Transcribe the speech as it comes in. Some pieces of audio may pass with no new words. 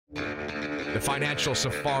The Financial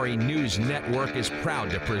Safari News Network is proud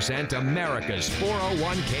to present America's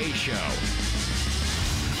 401k Show.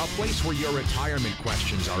 A place where your retirement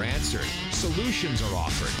questions are answered, solutions are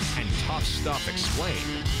offered, and tough stuff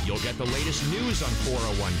explained. You'll get the latest news on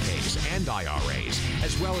 401ks and IRAs,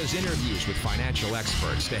 as well as interviews with financial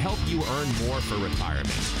experts to help you earn more for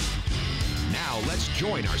retirement. Now let's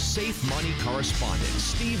join our Safe Money correspondent,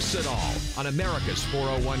 Steve Siddall, on America's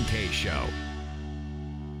 401k Show.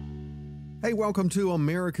 Hey, welcome to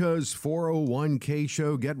America's 401k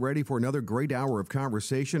Show. Get ready for another great hour of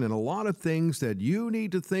conversation and a lot of things that you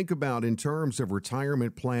need to think about in terms of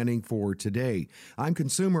retirement planning for today. I'm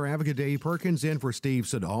consumer advocate Dave Perkins in for Steve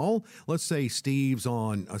Siddall. Let's say Steve's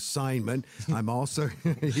on assignment. I'm also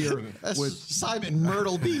here with assignment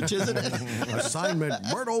Myrtle Beach, isn't it? Assignment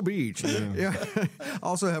Myrtle Beach. Yeah.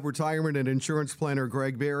 Also have retirement and insurance planner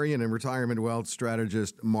Greg Berry and retirement wealth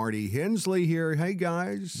strategist Marty Hensley here. Hey,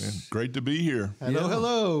 guys. Man, great to be here.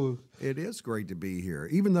 Hello. It is great to be here,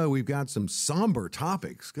 even though we've got some somber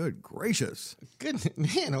topics. Good gracious. Good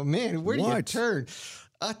man, oh man, where do you turn?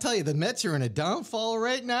 I'll tell you, the Mets are in a downfall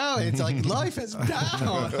right now. It's like life is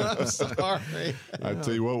down. I'm sorry. I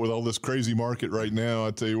tell you what, with all this crazy market right now,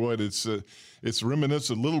 I tell you what, it's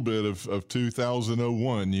reminiscent a little bit of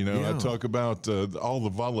 2001. You know, I talk about all the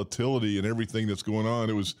volatility and everything that's going on.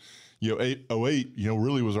 It was, 08,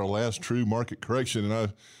 really was our last true market correction.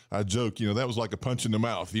 And I joke, that was like a punch in the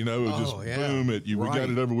mouth, it was just boom, we got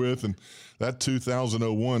it over with. And that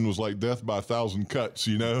 2001 was like death by 1,000 cuts,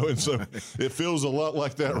 and so it feels a lot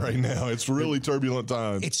like that right now. It's really turbulent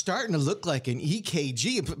times. It's starting to look like an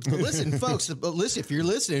EKG. But listen, folks, if you're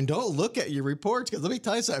listening, don't look at your reports, because let me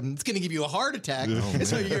tell you something, it's going to give you a heart attack. And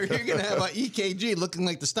so you're going to have an EKG looking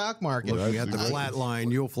like the stock market. Looking at the flat line,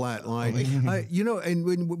 you'll flat line. But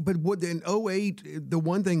in 08, the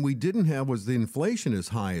one thing we didn't have was the inflation as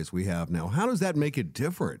high as we have now. How does that make it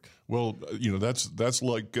different? Well, that's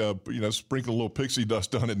like, sprinkle a little pixie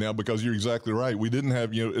dust on it now, because you're exactly right. We didn't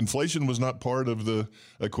have, inflation was not part of the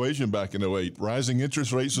equation back in 08. Rising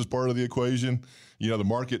interest rates was part of the equation. The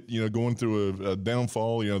market, going through a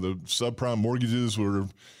downfall, the subprime mortgages were,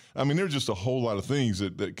 there were just a whole lot of things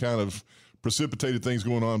that kind of precipitated things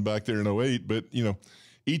going on back there in 08. But,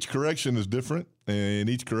 each correction is different, and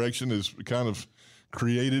each correction is kind of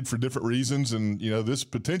created for different reasons. And, this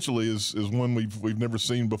potentially is one we've never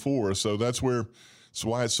seen before. So that's why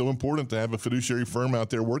it's so important to have a fiduciary firm out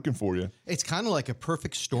there working for you. It's kind of like a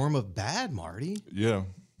perfect storm of bad, Marty. Yeah,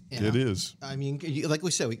 it is. Like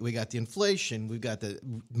we said, we got the inflation, we've got the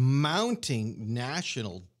mounting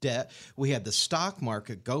national debt, we had the stock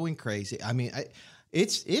market going crazy.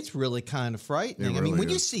 It's really kind of frightening. Really when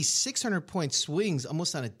is. you see 600-point swings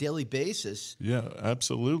almost on a daily basis. Yeah,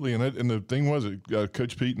 absolutely. And the thing was,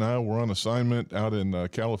 Coach Pete and I were on assignment out in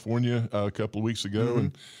California a couple of weeks ago,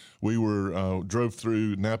 and we drove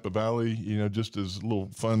through Napa Valley, just as a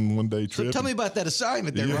little fun one-day trip. So tell me about that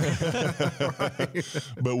assignment there, right?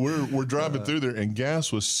 But we're driving through there, and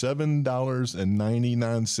gas was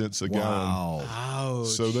 $7.99 a gallon. Ouch.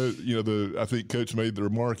 So I think Coach made the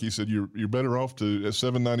remark. He said, "You're better off at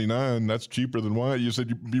 $7.99. That's cheaper than wine." You said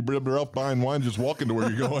you'd be better off buying wine just walking to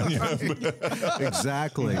where you're going.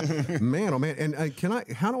 Exactly, man. Oh man. And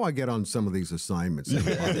how do I get on some of these assignments?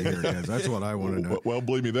 That's what I want to know. Well,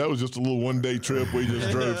 believe me, that was just a little one-day trip we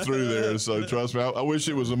just drove through there. So trust me, I wish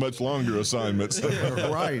it was a much longer assignment.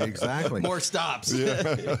 Right, exactly. More stops.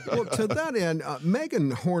 Yeah. Well, to that end,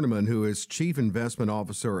 Megan Horniman, who is Chief Investment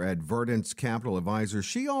Officer at Verdance Capital Advisors,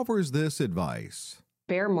 she offers this advice.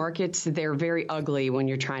 Bear markets, they're very ugly when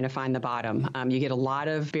you're trying to find the bottom. You get a lot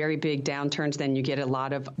of very big downturns, then you get a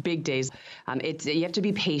lot of big days. You have to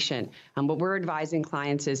be patient. What we're advising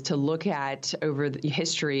clients is to look at over the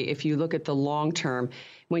history. If you look at the long term,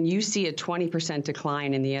 when you see a 20%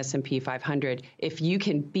 decline in the S&P 500, if you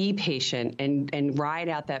can be patient and ride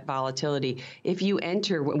out that volatility, if you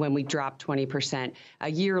enter when we drop 20%,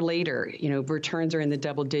 a year later, returns are in the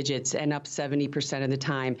double digits and up 70% of the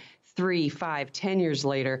time. 3, 5, 10 years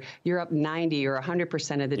later, you're up 90 or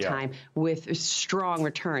 100% of the time with strong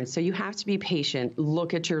returns. So you have to be patient.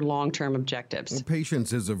 Look at your long-term objectives. Well,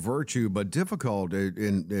 patience is a virtue, but difficult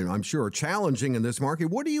and I'm sure challenging in this market.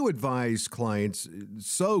 What do you advise clients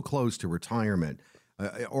so close to retirement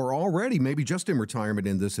or already maybe just in retirement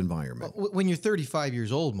in this environment? When you're 35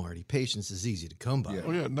 years old, Marty, patience is easy to come by. Yeah.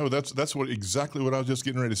 Oh, yeah. No, that's exactly what I was just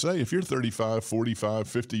getting ready to say. If you're 35, 45,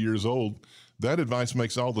 50 years old, that advice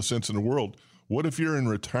makes all the sense in the world. What if you're in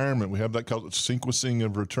retirement? We have that called sequencing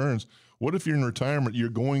of returns. What if you're in retirement, you're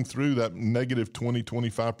going through that negative 20,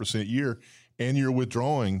 25% year, and you're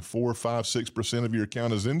withdrawing 4, 5, 6% of your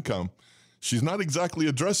account as income? she's not exactly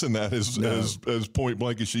addressing that as point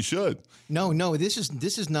blank as she should. No, this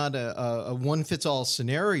is not a one fits all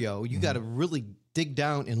scenario. You got to really dig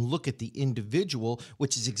down and look at the individual,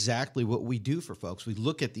 which is exactly what we do for folks. We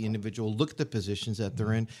look at the individual, look at the positions that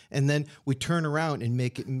they're in, and then we turn around and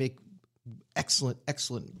make excellent,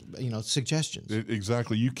 suggestions.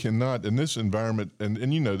 Exactly. You cannot, in this environment,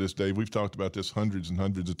 and you know this, Dave, we've talked about this hundreds and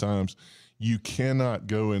hundreds of times, you cannot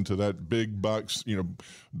go into that big box,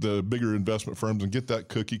 the bigger investment firms and get that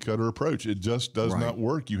cookie cutter approach. It just does not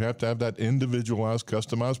work. You have to have that individualized,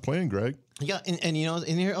 customized plan, Greg. Yeah, and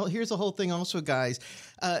here's the whole thing also, guys.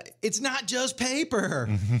 It's not just paper.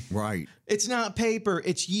 Right. It's not paper.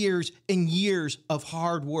 It's years and years of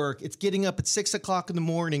hard work. It's getting up at 6 o'clock in the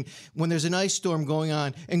morning when there's an ice storm going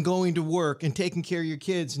on and going to work and taking care of your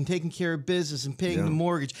kids and taking care of business and paying the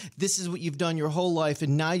mortgage. This is what you've done your whole life,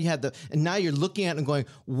 and now now you're looking at it and going,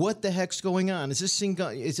 "What the heck's going on? Is this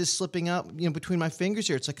slipping out between my fingers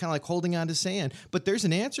here?" It's kind of like holding on to sand. But there's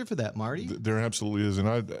an answer for that, Marty. There absolutely is, and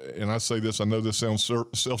I say this. I know this sounds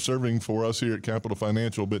self-serving for us here at Capital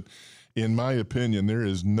Financial, but in my opinion, there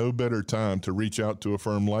is no better time to reach out to a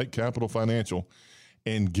firm like Capital Financial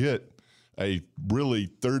and get a really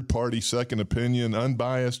third-party second opinion,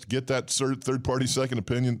 unbiased, get that third-party second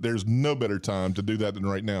opinion. There's no better time to do that than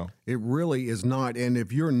right now. It really is not. And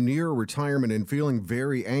if you're near retirement and feeling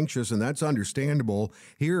very anxious, and that's understandable,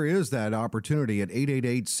 here is that opportunity at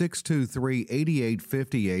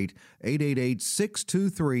 888-623-8858,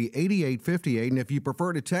 888-623-8858. And if you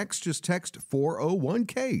prefer to text, just text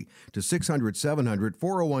 401K to 600-700,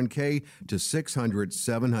 401K to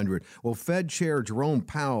 600-700. Well, Fed Chair Jerome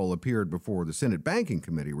Powell appeared before the Senate Banking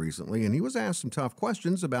Committee recently, and he was asked some tough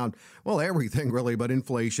questions about, everything really, but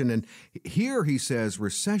inflation. And here he says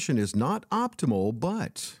recession is not optimal,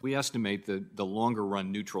 but we estimate the longer run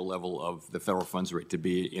neutral level of the federal funds rate to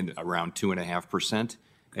be in around 2.5%.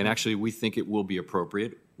 And actually, we think it will be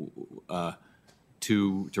appropriate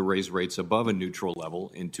to raise rates above a neutral level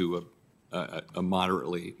into a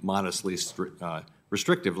modestly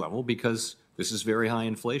restrictive level, because this is very high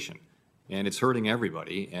inflation and it's hurting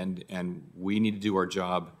everybody. And we need to do our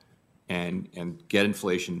job and get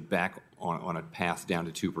inflation back on a path down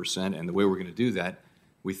to 2%. And the way we're going to do that,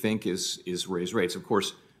 we think, is raise rates, of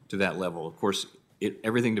course, to that level. Of course,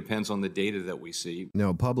 everything depends on the data that we see.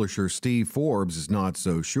 Now, publisher Steve Forbes is not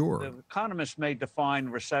so sure. The economists may define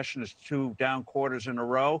recession as 2 down quarters in a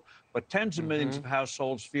row, but tens of millions of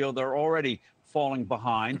households feel they're already falling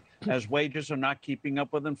behind as wages are not keeping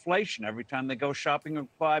up with inflation every time they go shopping or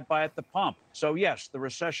buy at the pump. So, yes, the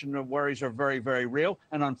recession worries are very, very real.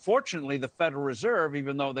 And unfortunately, the Federal Reserve,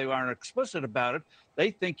 even though they aren't explicit about it,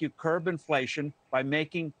 they think you curb inflation by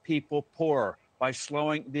making people poorer, by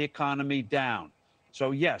slowing the economy down.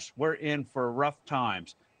 So, yes, we're in for rough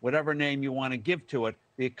times. Whatever name you want to give to it,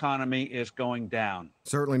 the economy is going down.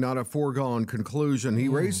 Certainly not a foregone conclusion. He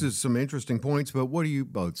raises some interesting points, but what do you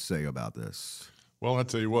both say about this? Well, I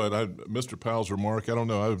tell you what, Mr. Powell's remark, I don't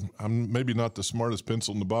know, I'm maybe not the smartest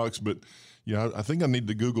pencil in the box, but I think I need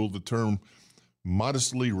to Google the term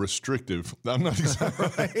modestly restrictive. I'm not exactly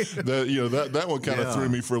that one kind of threw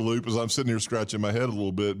me for a loop as I'm sitting here scratching my head a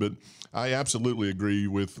little bit. But I absolutely agree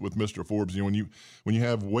with Mr. Forbes. When you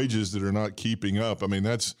have wages that are not keeping up,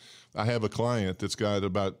 I have a client that's got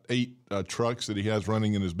about 8 trucks that he has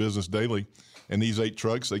running in his business daily, and these 8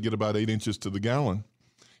 trucks, they get about 8 inches to the gallon.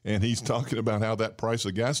 And he's talking about how that price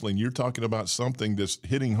of gasoline, you're talking about something that's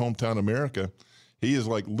hitting hometown America. He is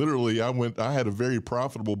like, literally, I had a very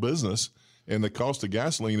profitable business, and the cost of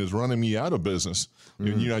gasoline is running me out of business.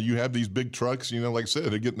 And, you have these big trucks, like I said,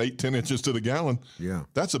 they're getting 8-10 inches to the gallon. Yeah.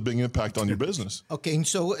 That's a big impact on your business. Okay.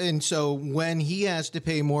 And so when he has to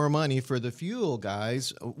pay more money for the fuel,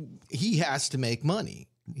 guys, he has to make money.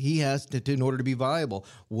 He has to, in order to be viable.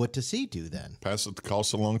 What does he do then? Pass the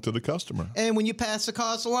cost along to the customer. And when you pass the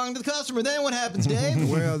cost along to the customer, then what happens, Dave?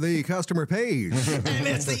 Well, the customer pays. And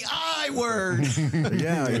it's the I word.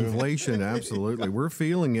 Yeah, inflation, absolutely. We're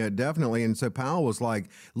feeling it, definitely. And so Powell was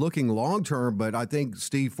looking long-term, but I think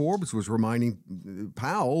Steve Forbes was reminding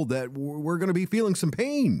Powell that we're going to be feeling some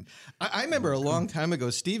pain. I remember a long time ago,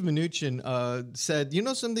 Steve Mnuchin said,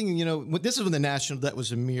 something, this is when the national debt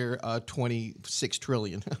was a mere $26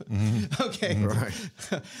 trillion. Okay. Right.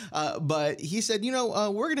 But he said,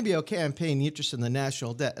 we're going to be okay on paying the interest in the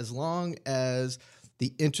national debt as long as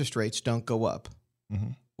the interest rates don't go up.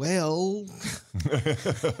 Mm-hmm. Well,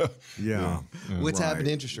 what's happened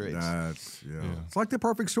to interest rates? It's like the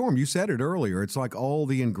perfect storm. You said it earlier. It's like all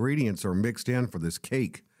the ingredients are mixed in for this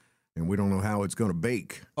cake. And we don't know how it's going to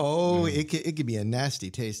bake. Oh, it could be a nasty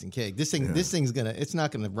tasting cake. This thing's it's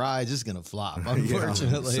not gonna rise. It's gonna flop.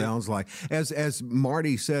 Unfortunately, sounds like as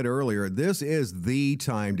Marty said earlier, this is the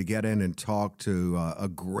time to get in and talk to a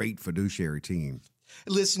great fiduciary team.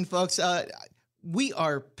 Listen, folks. We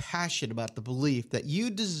are passionate about the belief that you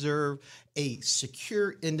deserve a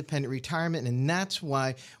secure, independent retirement, and that's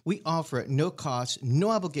why we offer at no cost, no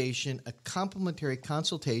obligation, a complimentary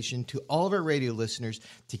consultation to all of our radio listeners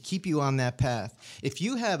to keep you on that path. If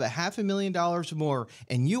you have $500,000 or more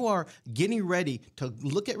and you are getting ready to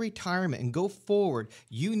look at retirement and go forward,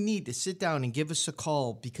 you need to sit down and give us a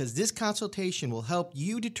call, because this consultation will help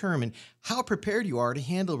you determine how prepared you are to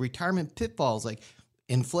handle retirement pitfalls like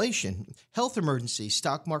inflation, health emergencies,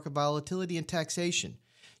 stock market volatility, and taxation.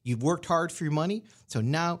 You've worked hard for your money, so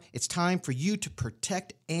now it's time for you to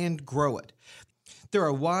protect and grow it. There are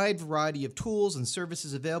a wide variety of tools and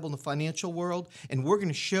services available in the financial world, and we're going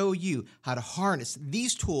to show you how to harness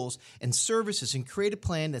these tools and services and create a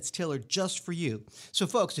plan that's tailored just for you. So,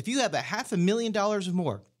 folks, if you have $500,000 or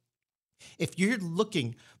more, if you're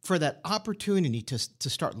looking for that opportunity to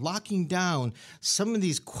start locking down some of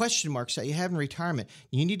these question marks that you have in retirement,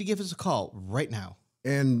 you need to give us a call right now.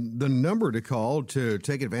 And the number to call to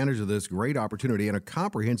take advantage of this great opportunity and a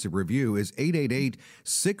comprehensive review is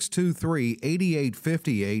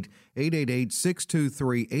 888-623-8858,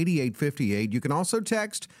 888-623-8858. You can also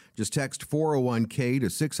text. Just text 401k to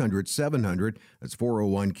 600-700. That's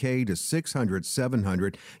 401k to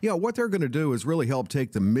 600-700. Yeah, what they're going to do is really help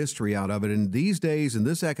take the mystery out of it. And these days, in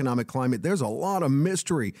this economic climate, there's a lot of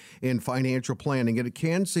mystery in financial planning, and it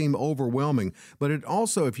can seem overwhelming. But it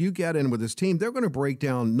also, if you get in with this team, they're going to break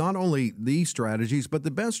down not only these strategies, but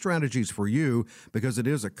the best strategies for you, because it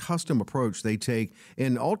is a custom approach they take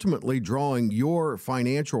in ultimately drawing your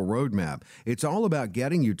financial roadmap. It's all about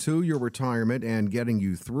getting you to your retirement and getting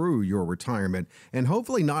you through your retirement, and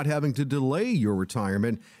hopefully not having to delay your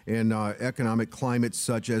retirement in economic climates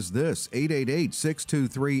such as this.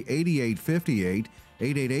 888-623-8858,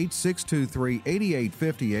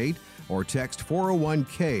 888-623-8858, or text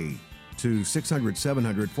 401k to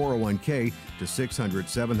 600-700, 401k to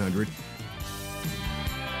 600-700.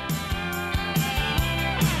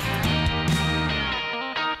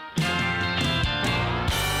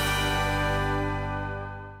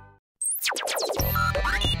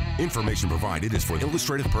 Information provided is for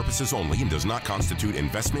illustrative purposes only and does not constitute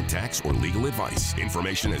investment, tax, or legal advice.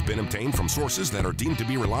 Information has been obtained from sources that are deemed to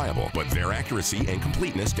be reliable, but their accuracy and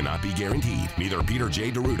completeness cannot be guaranteed. Neither Peter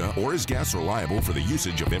J. D'Arruda or his guests are liable for the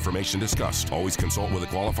usage of information discussed. Always consult with a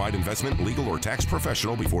qualified investment, legal, or tax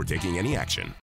professional before taking any action.